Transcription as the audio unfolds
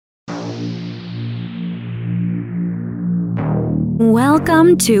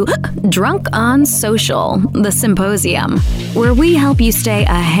Welcome to Drunk on Social, the symposium, where we help you stay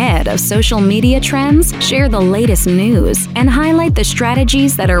ahead of social media trends, share the latest news, and highlight the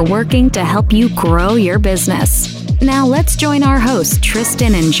strategies that are working to help you grow your business. Now let's join our hosts,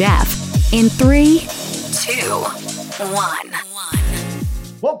 Tristan and Jeff, in 3, 2, 1.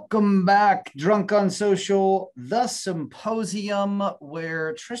 Welcome back, Drunk on Social, the symposium,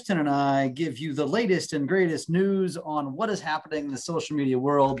 where Tristan and I give you the latest and greatest news on what is happening in the social media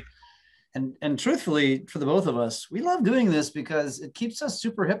world. And truthfully, for the both of us, we love doing this because it keeps us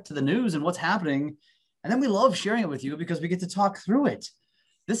super hip to the news and what's happening. And then we love sharing it with you because we get to talk through it.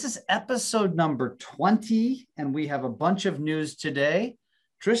 This is episode number 20, and we have a bunch of news today.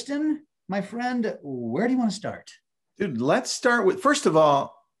 Tristan, my friend, where do you want to start? Dude, let's start with, first of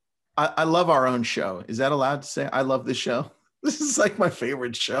all, I love our own show. Is that allowed to say? I love this show. This is like my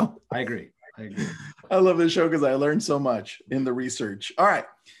favorite show. I agree. I love this show because I learned so much in the research. All right,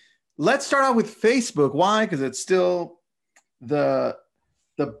 let's start out with Facebook. Why? Because it's still the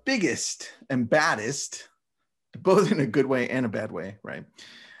biggest and baddest, both in a good way and a bad way, right?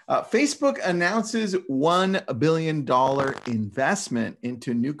 Facebook announces $1 billion investment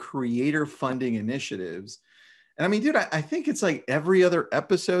into new creator funding initiatives. And I mean, dude, I think it's like every other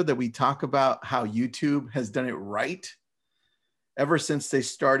episode that we talk about how YouTube has done it right ever since they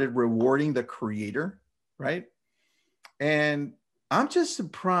started rewarding the creator, right? And I'm just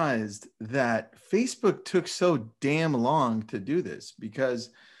surprised that Facebook took so damn long to do this,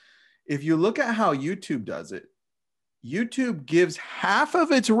 because if you look at how YouTube does it, YouTube gives half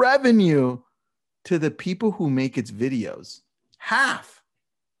of its revenue to the people who make its videos. Half,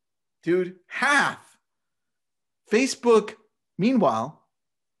 dude, half. Facebook, meanwhile,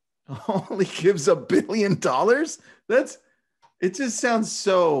 only gives $1 billion. It just sounds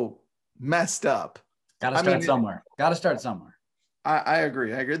so messed up. Got to start somewhere. I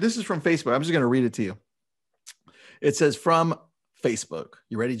agree. This is from Facebook. I'm just going to read it to you. It says from Facebook.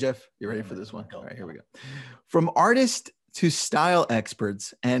 You ready, Jeff? You ready for this one? All right, here we go. From artists to style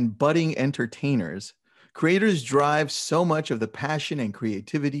experts and budding entertainers, creators drive so much of the passion and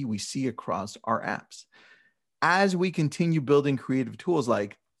creativity we see across our apps. As we continue building creative tools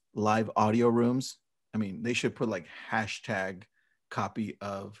like live audio rooms, I mean, they should put like hashtag copy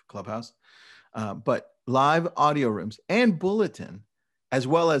of Clubhouse, but live audio rooms and Bulletin, as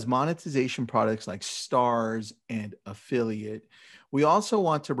well as monetization products like stars and affiliate. We also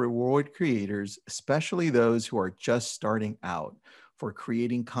want to reward creators, especially those who are just starting out, for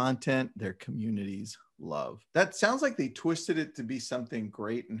creating content their communities love. That sounds like they twisted it to be something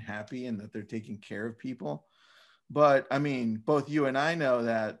great and happy and that they're taking care of people. But I mean, both you and I know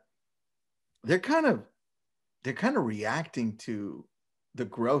that they're kind of reacting to the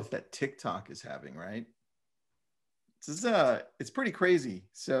growth that TikTok is having, right? It's pretty crazy.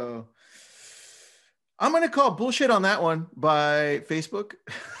 So I'm going to call bullshit on that one by Facebook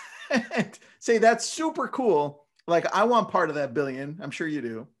and say that's super cool. Like, I want part of that billion. I'm sure you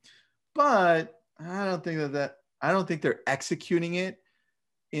do, but I don't think they're executing it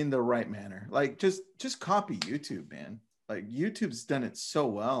in the right manner. Like, just copy YouTube, man. Like, YouTube's done it so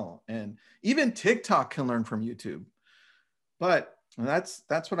well, and even TikTok can learn from YouTube. But that's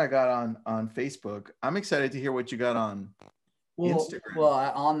what I got on Facebook. I'm excited to hear what you got on Instagram. Well,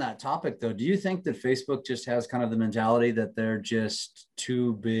 on that topic though, do you think that Facebook just has kind of the mentality that they're just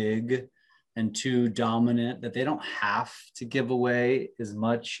too big and too dominant, that they don't have to give away as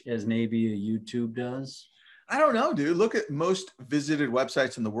much as maybe a YouTube does? I don't know, dude. Look at most visited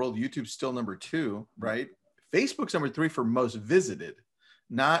websites in the world. YouTube's still number 2, right? Facebook's number 3 for most visited,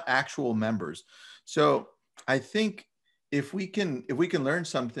 not actual members. So I think if we can learn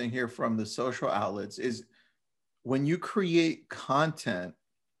something here from the social outlets, is when you create content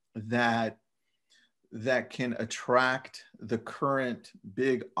that can attract the current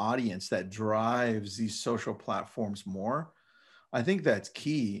big audience that drives these social platforms more, I think that's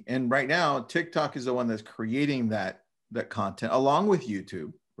key. And right now, TikTok is the one that's creating that content along with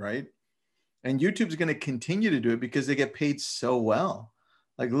YouTube, right? And YouTube's going to continue to do it because they get paid so well.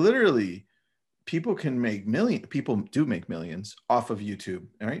 Like, literally, people do make millions off of YouTube,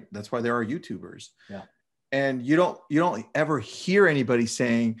 right? That's why there are YouTubers. Yeah. And you don't ever hear anybody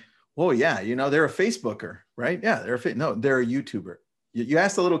saying, "Well, yeah, they're a Facebooker," right? Yeah, they're a YouTuber. You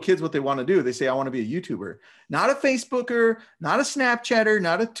ask the little kids what they want to do. They say, I want to be a YouTuber, not a Facebooker, not a Snapchatter,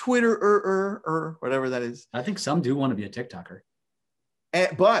 not a Twitter or whatever that is. I think some do want to be a TikToker.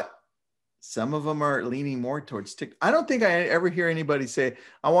 But some of them are leaning more towards TikTok. I don't think I ever hear anybody say,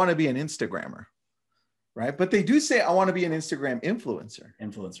 I want to be an Instagrammer, right? But they do say, I want to be an Instagram influencer.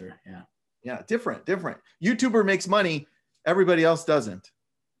 Influencer, yeah. Yeah, different. YouTuber makes money. Everybody else doesn't.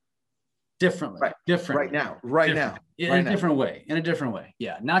 Differently. Right. Different. Right now. Right now. In a different way. In a different way.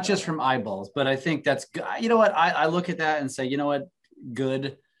 Yeah. Not just from eyeballs, but I think that's good. You know what? I look at that and say, you know what?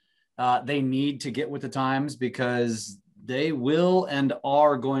 Good. They need to get with the times because they will and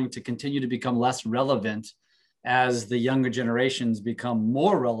are going to continue to become less relevant as the younger generations become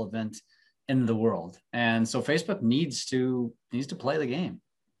more relevant in the world. And so Facebook needs to play the game.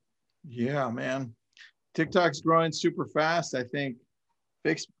 Yeah, man. TikTok's growing super fast. I think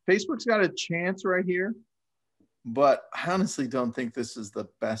Facebook's got a chance right here, but I honestly don't think this is the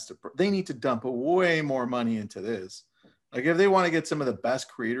best. They need to dump way more money into this. Like if they want to get some of the best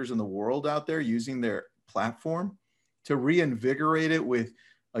creators in the world out there using their platform to reinvigorate it with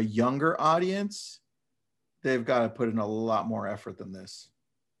a younger audience, they've got to put in a lot more effort than this.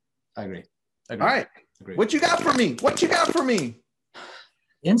 I agree. All right. What you got for me? What you got for me?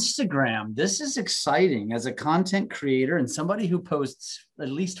 Instagram. This is exciting as a content creator and somebody who posts at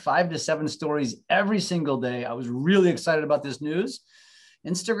least 5 to 7 stories every single day. I was really excited about this news.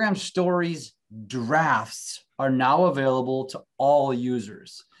 Instagram stories drafts are now available to all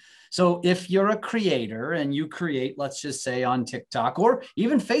users. So if you're a creator and you create, let's just say on TikTok or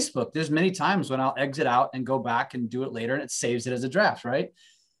even Facebook, there's many times when I'll exit out and go back and do it later and it saves it as a draft, right?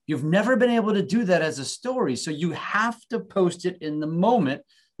 You've never been able to do that as a story. So you have to post it in the moment,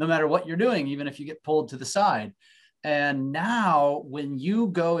 no matter what you're doing, even if you get pulled to the side. And now when you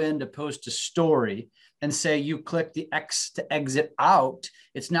go in to post a story and say you click the X to exit out,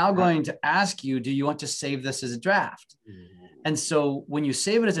 it's now going to ask you, do you want to save this as a draft? And so when you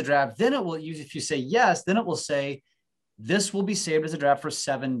save it as a draft, then it will use, if you say yes, then it will say, this will be saved as a draft for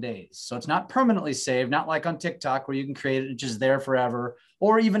 7 days. So it's not permanently saved, not like on TikTok where you can create it, it's just there forever,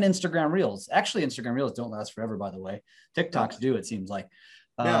 or even Instagram Reels. Actually, Instagram Reels don't last forever, by the way. TikToks do, it seems like.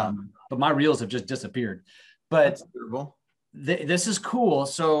 Yeah. But my Reels have just disappeared. But this is cool.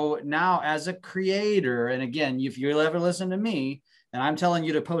 So now as a creator, and again, if you ever listen to me and I'm telling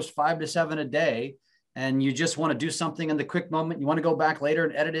you to post 5 to 7 a day, and you just want to do something in the quick moment, you want to go back later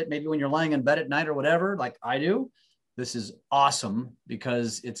and edit it, maybe when you're laying in bed at night or whatever, like I do, this is awesome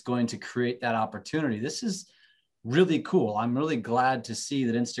because it's going to create that opportunity. This is really cool. I'm really glad to see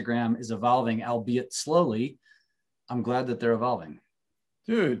that Instagram is evolving, albeit slowly. I'm glad that they're evolving.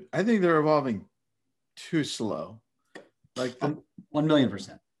 Dude, I think they're evolving too slow. Like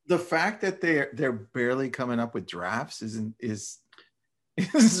 1,000,000%. The fact that they're barely coming up with drafts is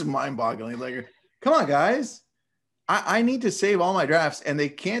mind-boggling. Like, come on, guys. I need to save all my drafts and they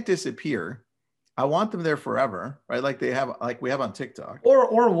can't disappear. I want them there forever, right? Like we have on TikTok.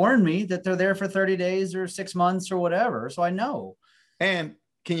 Or warn me that they're there for 30 days or 6 months or whatever. So I know. And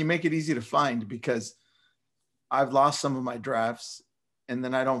can you make it easy to find? Because I've lost some of my drafts and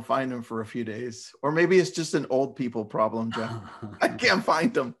then I don't find them for a few days. Or maybe it's just an old people problem, Jeff. I can't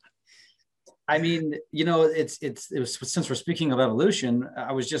find them. I mean, you know, it was, since we're speaking of evolution,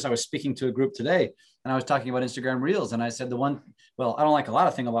 I was speaking to a group today and I was talking about Instagram Reels. And I said, I don't like a lot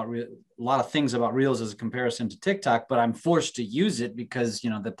of things about Reels as a comparison to TikTok, but I'm forced to use it because, you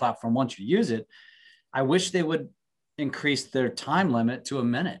know, the platform wants you to use it. I wish they would increase their time limit to a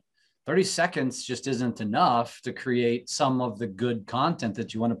minute. 30 seconds just isn't enough to create some of the good content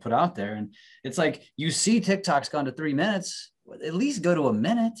that you want to put out there. And it's like, you see TikTok's gone to 3 minutes, at least go to a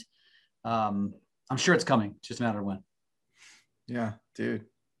minute. I'm sure it's coming. It's just a matter of when. Yeah, dude,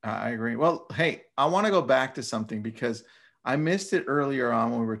 I agree. Well, hey, I want to go back to something because I missed it earlier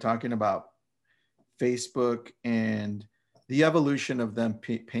on when we were talking about Facebook and the evolution of them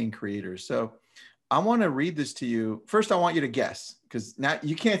paying creators. So I want to read this to you. First, I want you to guess because now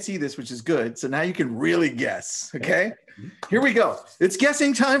you can't see this, which is good. So now you can really guess. Okay, here we go. It's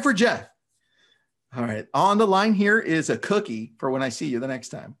guessing time for Jeff. All right. On the line here is a cookie for when I see you the next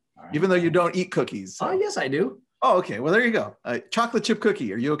time. Right. Even though you don't eat cookies. So. Oh, yes, I do. Oh, okay. Well, there you go. Chocolate chip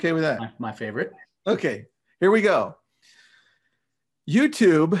cookie. Are you okay with that? My favorite. Okay. Here we go.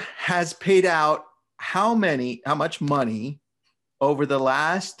 YouTube has paid out how much money over the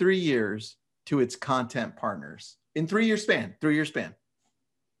last 3 years to its content partners in 3 year span? 3 year span.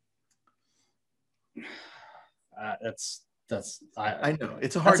 I know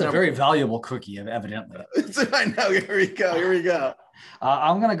it's a hard. That's a very valuable cookie, evidently. I know. Here we go.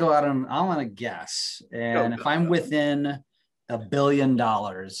 I'm gonna go out and I'm gonna guess, and if I'm within $1 billion,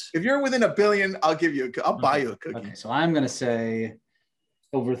 if you're within $1 billion, I'll buy you a cookie. Okay, so I'm gonna say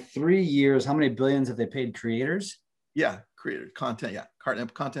over 3 years, how many billions have they paid creators? Yeah, creators, content. Yeah,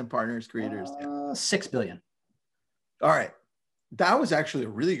 content partners, creators. 6 billion. All right, that was actually a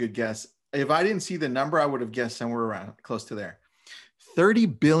really good guess. If I didn't see the number, I would have guessed somewhere around close to there. 30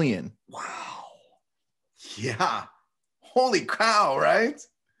 billion. Wow. Yeah. Holy cow, right?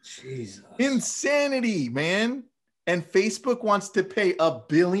 Jesus. Insanity, man. And Facebook wants to pay $1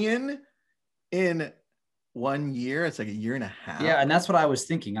 billion in 1 year. It's like a year and a half. Yeah, and that's what I was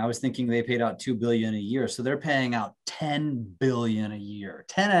thinking. I was thinking they paid out $2 billion a year, so they're paying out $10 billion a year,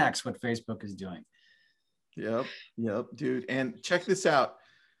 10x what Facebook is doing. Yep, dude. And check this out.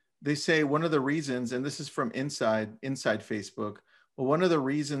 They say one of the reasons, and this is from inside Facebook, well, one of the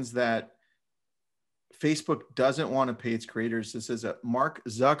reasons that Facebook doesn't want to pay its creators, this is Mark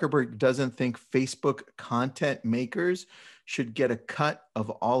Zuckerberg doesn't think Facebook content makers should get a cut of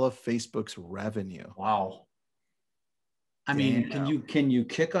all of Facebook's revenue. Wow. I mean, can you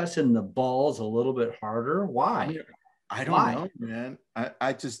kick us in the balls a little bit harder? Why? I don't know, man.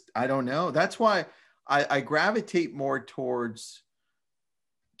 I don't know. That's why I gravitate more towards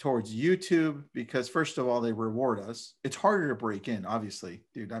YouTube, because first of all, they reward us. It's harder to break in, obviously,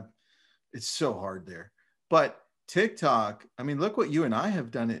 dude. It's so hard there. But TikTok, I mean, look what you and I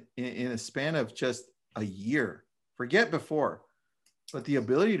have done it in a span of just a year. Forget before, but the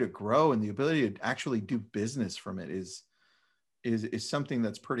ability to grow and the ability to actually do business from it is something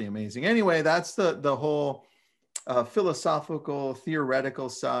that's pretty amazing. Anyway, that's the whole philosophical, theoretical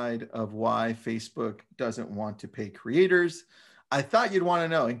side of why Facebook doesn't want to pay creators. I thought you'd want to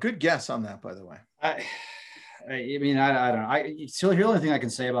know, and good guess on that, by the way. I mean, I don't know. So the only thing I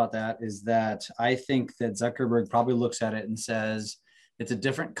can say about that is that I think that Zuckerberg probably looks at it and says, it's a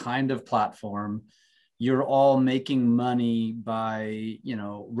different kind of platform. You're all making money by,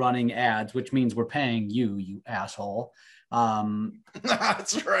 running ads, which means we're paying you asshole.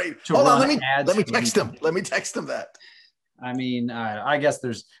 That's right. Hold on, let me text him. Let me text him that. I mean, I guess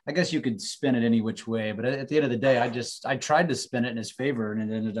you could spin it any which way, but at the end of the day, I tried to spin it in his favor,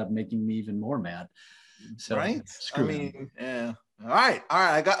 and it ended up making me even more mad. So, right? Yeah. All right.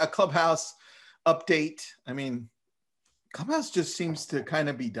 I got a Clubhouse update. I mean, Clubhouse just seems to kind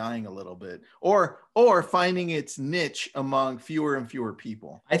of be dying a little bit, or finding its niche among fewer and fewer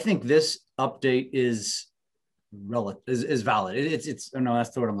people. I think this update is valid. It's no,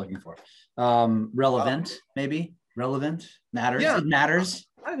 that's the word I'm looking for. Relevant, maybe. Relevant matters. Yeah, it matters.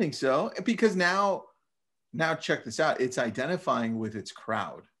 I think so, because now check this out. It's identifying with its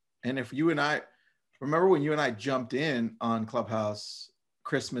crowd. And if you and I remember when you and I jumped in on Clubhouse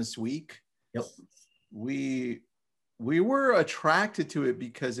Christmas week, yep, we were attracted to it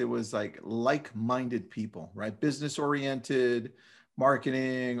because it was like-minded people, right? Business oriented,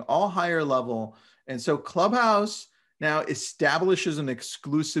 marketing, all higher level. And so Clubhouse now establishes an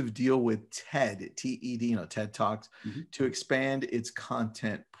exclusive deal with TED, T-E-D, TED Talks, to expand its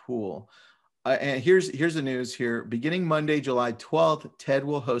content pool. And here's the news here. Beginning Monday, July 12th, TED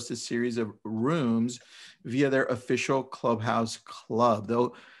will host a series of rooms via their official Clubhouse club.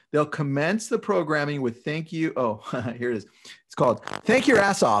 They'll commence the programming with thank you. Oh, here it is. It's called Thank Your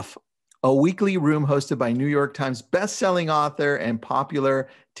Ass Off, a weekly room hosted by New York Times bestselling author and popular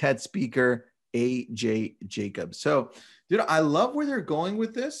TED speaker, A.J. Jacobs. So, dude, I love where they're going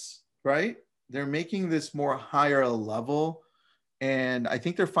with this, right? They're making this more higher level, and I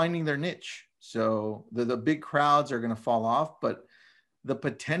think they're finding their niche. So the big crowds are going to fall off, but the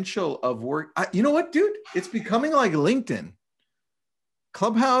potential of work, you know what, dude? It's becoming like LinkedIn.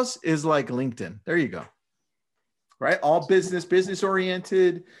 Clubhouse is like LinkedIn. There you go. Right? All business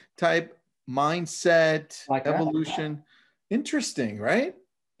oriented type mindset, like evolution. That. Interesting, right?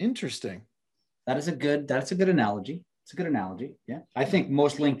 Interesting. That's a good analogy. It's a good analogy. Yeah. I think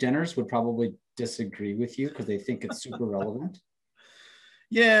most LinkedIners would probably disagree with you because they think it's super relevant.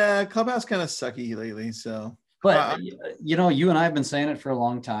 Yeah, Clubhouse kind of sucky lately. So, but you and I have been saying it for a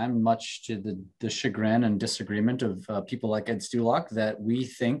long time, much to the chagrin and disagreement of people like Ed Stulak, that we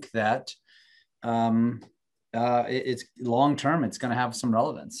think that it's long term. It's going to have some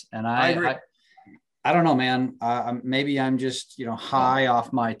relevance, and I agree. I don't know, man. Maybe I'm just high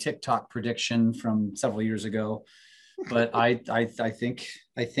off my TikTok prediction from several years ago, but I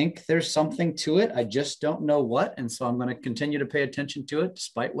think there's something to it. I just don't know what, and so I'm going to continue to pay attention to it,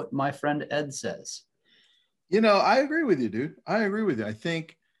 despite what my friend Ed says. I agree with you, dude. I agree with you. I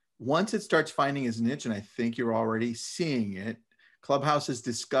think once it starts finding its niche, and I think you're already seeing it, Clubhouse is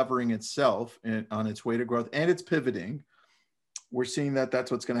discovering itself on its way to growth, and it's pivoting. We're seeing that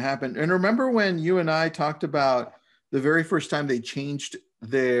that's what's going to happen. And remember when you and I talked about the very first time they changed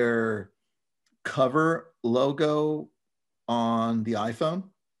their cover logo on the iPhone?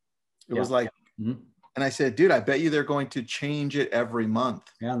 It was like, and I said, dude, I bet you they're going to change it every month.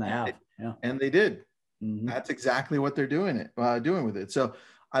 Yeah, and they have. Yeah. And they did. Mm-hmm. That's exactly what they're doing with it. So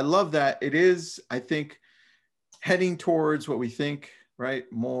I love that. It is, I think, heading towards what we think, right?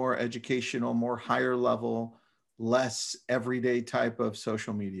 More educational, more higher level, less everyday type of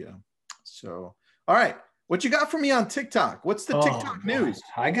social media. So, all right. What you got for me on TikTok? What's the TikTok news?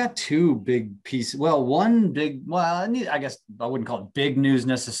 I got two big pieces. Well, one big, well, I guess I wouldn't call it big news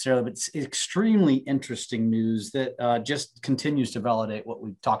necessarily, but it's extremely interesting news that just continues to validate what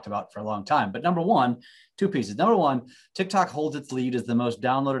we've talked about for a long time. But number one, two pieces. Number one, TikTok holds its lead as the most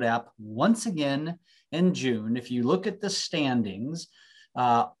downloaded app once again in June. If you look at the standings,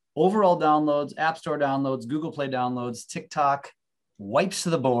 overall downloads, App Store downloads, Google Play downloads, TikTok wipes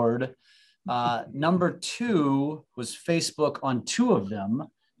the board. Number two was Facebook on two of them.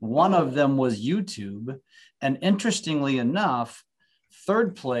 One of them was YouTube. And interestingly enough,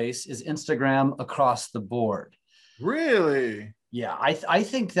 third place is Instagram across the board. Really? Yeah, I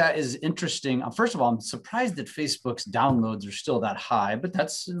think that is interesting. First of all, I'm surprised that Facebook's downloads are still that high, but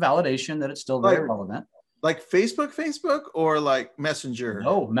that's validation that it's still very relevant. Like Facebook, or like Messenger?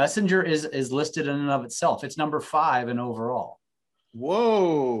 No, Messenger is listed in and of itself. It's number 5 in overall.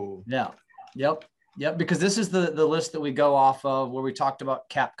 Whoa. Yeah. Yep. Because this is the list that we go off of, where we talked about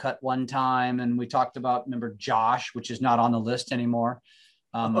CapCut one time, and we talked about, remember, Josh, which is not on the list anymore.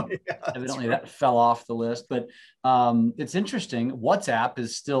 Evidently that fell off the list, but it's interesting. WhatsApp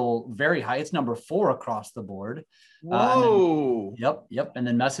is still very high. It's number 4 across the board. Whoa. Yep. And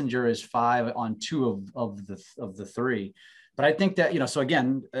then Messenger is 5 on 2 of the 3. But I think that, so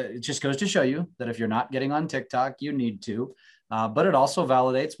again, it just goes to show you that if you're not getting on TikTok, you need to. But it also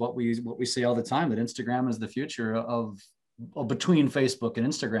validates what we say all the time, that Instagram is the future of between Facebook and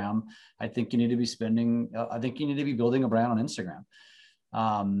Instagram. I think you need to be building a brand on Instagram.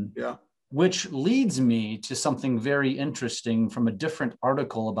 Which leads me to something very interesting from a different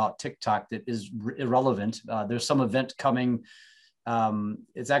article about TikTok that is irrelevant. There's some event coming.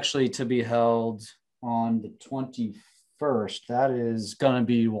 It's actually to be held on the 21st. That is going to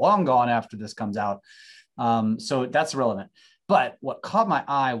be long gone after this comes out. So that's irrelevant. But what caught my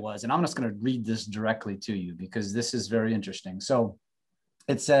eye was, and I'm just going to read this directly to you because this is very interesting. So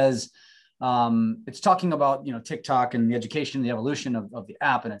it says, it's talking about, TikTok and the education, the evolution of the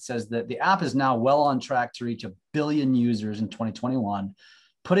app. And it says that the app is now well on track to reach 1 billion users in 2021,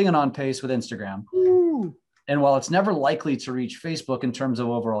 putting it on pace with Instagram. Ooh. And while it's never likely to reach Facebook in terms of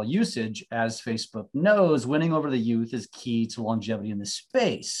overall usage, as Facebook knows, winning over the youth is key to longevity in the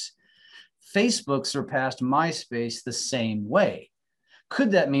space. Facebook surpassed MySpace the same way.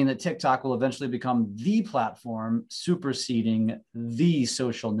 Could that mean that TikTok will eventually become the platform superseding the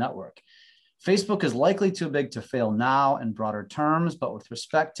social network? Facebook is likely too big to fail now in broader terms, but with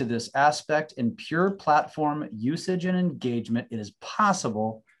respect to this aspect in pure platform usage and engagement, it is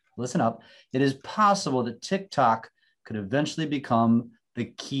possible, listen up, it is possible that TikTok could eventually become the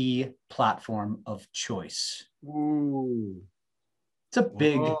key platform of choice. Ooh. It's a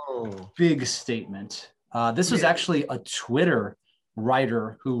big statement. This was actually a Twitter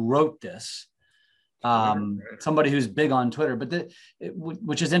writer who wrote this. Somebody who's big on Twitter, but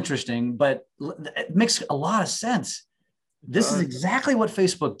which is interesting, but it makes a lot of sense. This is exactly what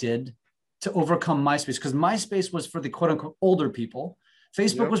Facebook did to overcome MySpace, because MySpace was for the quote unquote older people.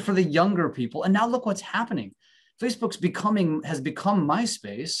 Facebook was for the younger people. And now look what's happening. Facebook's has become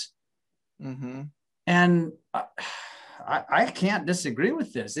MySpace. Mm-hmm. And I can't disagree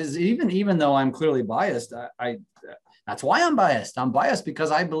with this. Even though I'm clearly biased, that's why I'm biased. I'm biased because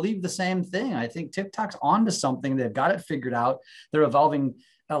I believe the same thing. I think TikTok's onto something. They've got it figured out. They're evolving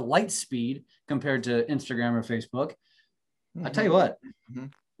at light speed compared to Instagram or Facebook. Mm-hmm. I tell you what,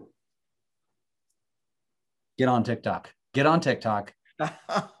 get on TikTok. Get on TikTok.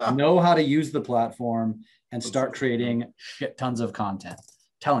 Know how to use the platform and start creating shit tons of content. I'm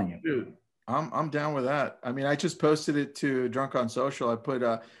telling you. Dude, I'm down with that. I mean, I just posted it to Drunk on Social. I put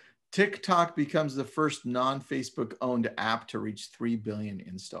TikTok becomes the first non-Facebook owned app to reach 3 billion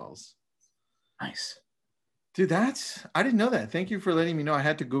installs. Nice. Dude, I didn't know that. Thank you for letting me know. I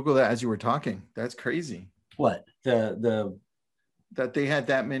had to Google that as you were talking. That's crazy. What? That they had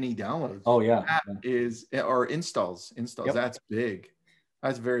that many downloads. Oh yeah. Or installs. Yep. That's big.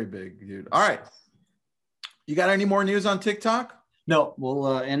 That's very big, dude. All right. You got any more news on TikTok? No,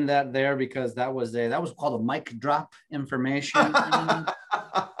 we'll end that there because that was called a mic drop information.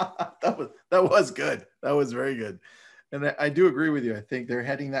 That was good. That was very good. And I do agree with you. I think they're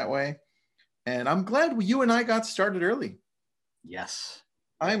heading that way. And I'm glad you and I got started early. Yes.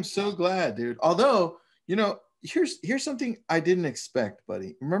 I'm so glad, dude. Although, here's something I didn't expect,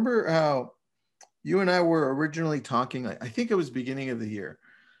 buddy. Remember how you and I were originally talking, I think it was beginning of the year,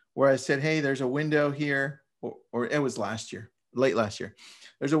 where I said, hey, there's a window here, or it was late last year.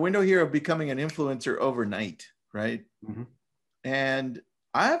 There's a window here of becoming an influencer overnight, right? Mm-hmm. And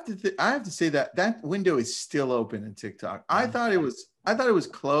I have to say that window is still open in TikTok. I thought it was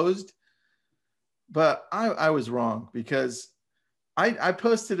closed, but I was wrong because I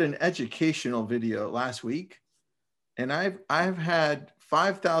posted an educational video last week, and I've had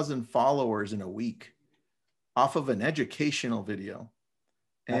 5,000 followers in a week off of an educational video.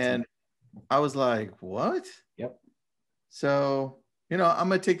 And I was like, what? Yep. So, I'm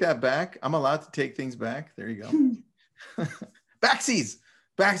going to take that back. I'm allowed to take things back. There you go. Backsies.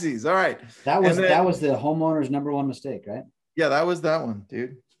 All right. That was the homeowner's number one mistake, right? Yeah, that was that one,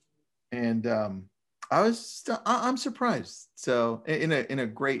 dude. And I'm surprised. So in a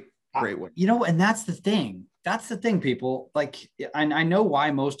great way. And that's the thing. That's the thing, people. Like, I know why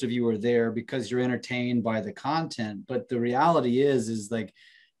most of you are there because you're entertained by the content, but the reality is like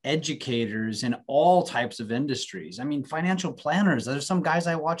educators in all types of industries. I mean, financial planners. There's some guys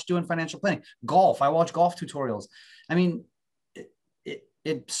I watch doing financial planning. Golf. I watch golf tutorials. I mean,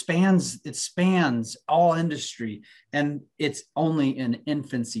 it spans all industry, and it's in an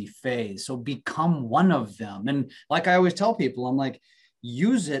infancy phase. So become one of them. And like I always tell people, I'm like,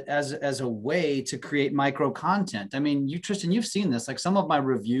 use it as a way to create micro content. I mean, Tristan, you've seen this. Like, some of my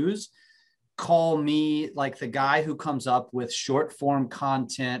reviews call me like the guy who comes up with short form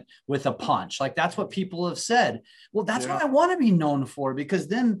content with a punch. Like, that's what people have said. Well, that's what I want to be known for, because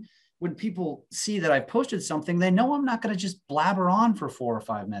then when people see that I posted something, they know I'm not going to just blabber on for 4 or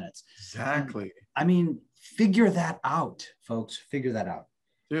 5 minutes. Exactly. I mean, figure that out, folks. Figure that out.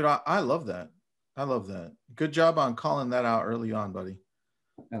 Dude, I love that. Good job on calling that out early on, buddy.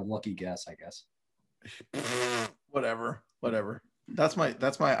 A lucky guess, I guess. Whatever. That's my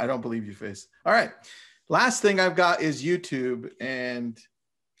I don't believe you face. All right. Last thing I've got is YouTube, and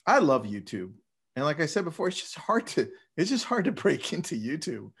I love YouTube. And like I said before, it's just hard to break into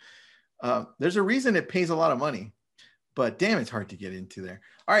YouTube. There's a reason it pays a lot of money, but damn, it's hard to get into there.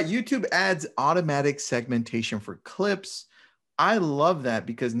 All right. YouTube adds automatic segmentation for clips. I love that,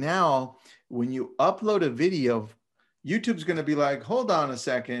 because now when you upload a video, YouTube's going to be like, hold on a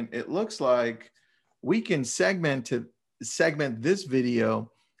second. It looks like we can segment this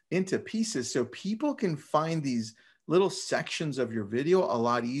video into pieces so people can find these little sections of your video a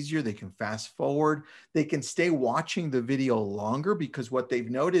lot easier. They can fast forward. They can stay watching the video longer, because what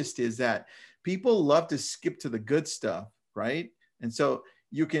they've noticed is that people love to skip to the good stuff, right? And so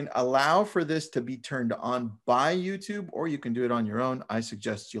you can allow for this to be turned on by YouTube, or you can do it on your own. I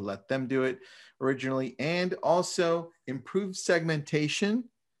suggest you let them do it originally. And also, improved segmentation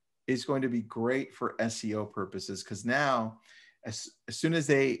is going to be great for SEO purposes, because now as soon as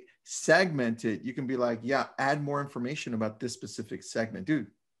they segment it, you can be like, yeah, add more information about this specific segment, dude.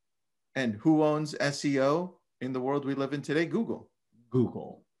 And who owns SEO in the world we live in today? Google.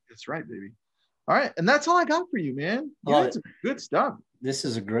 That's right, baby. All right. And that's all I got for you, man. You had some good stuff. This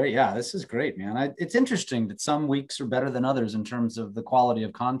is great, man. It's interesting that some weeks are better than others in terms of the quality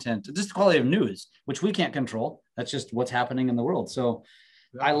of content, just the quality of news, which we can't control. That's just what's happening in the world. So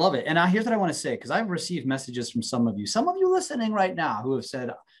yeah. I love it. And here's what I want to say, because I've received messages from some of you listening right now, who have said,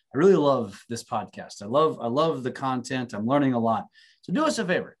 I really love this podcast. I love the content. I'm learning a lot. So do us a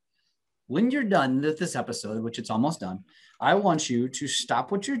favor. When you're done with this episode, which it's almost done, I want you to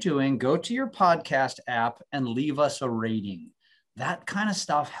stop what you're doing, go to your podcast app, and leave us a rating. That kind of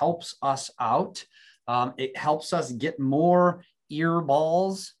stuff helps us out. It helps us get more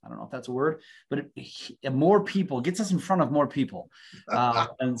earballs. I don't know if that's a word, but more people, gets us in front of more people.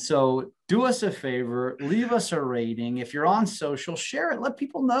 And so do us a favor, leave us a rating. If you're on social, share it. Let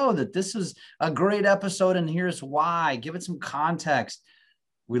people know that this is a great episode and here's why. Give it some context.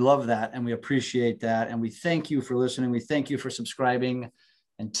 We love that, and we appreciate that. And we thank you for listening. We thank you for subscribing.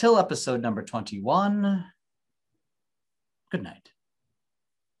 Until episode number 21, good night.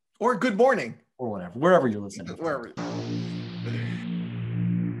 Or good morning. Or whatever, wherever you're listening. Wherever.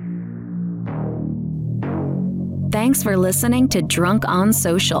 Thanks for listening to Drunk on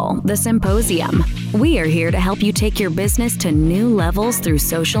Social, the symposium. We are here to help you take your business to new levels through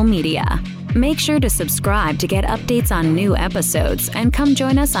social media. Make sure to subscribe to get updates on new episodes, and come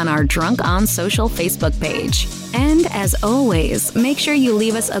join us on our Drunk on Social Facebook page. And as always, make sure you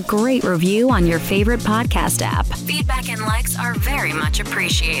leave us a great review on your favorite podcast app. Feedback and likes are very much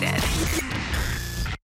appreciated.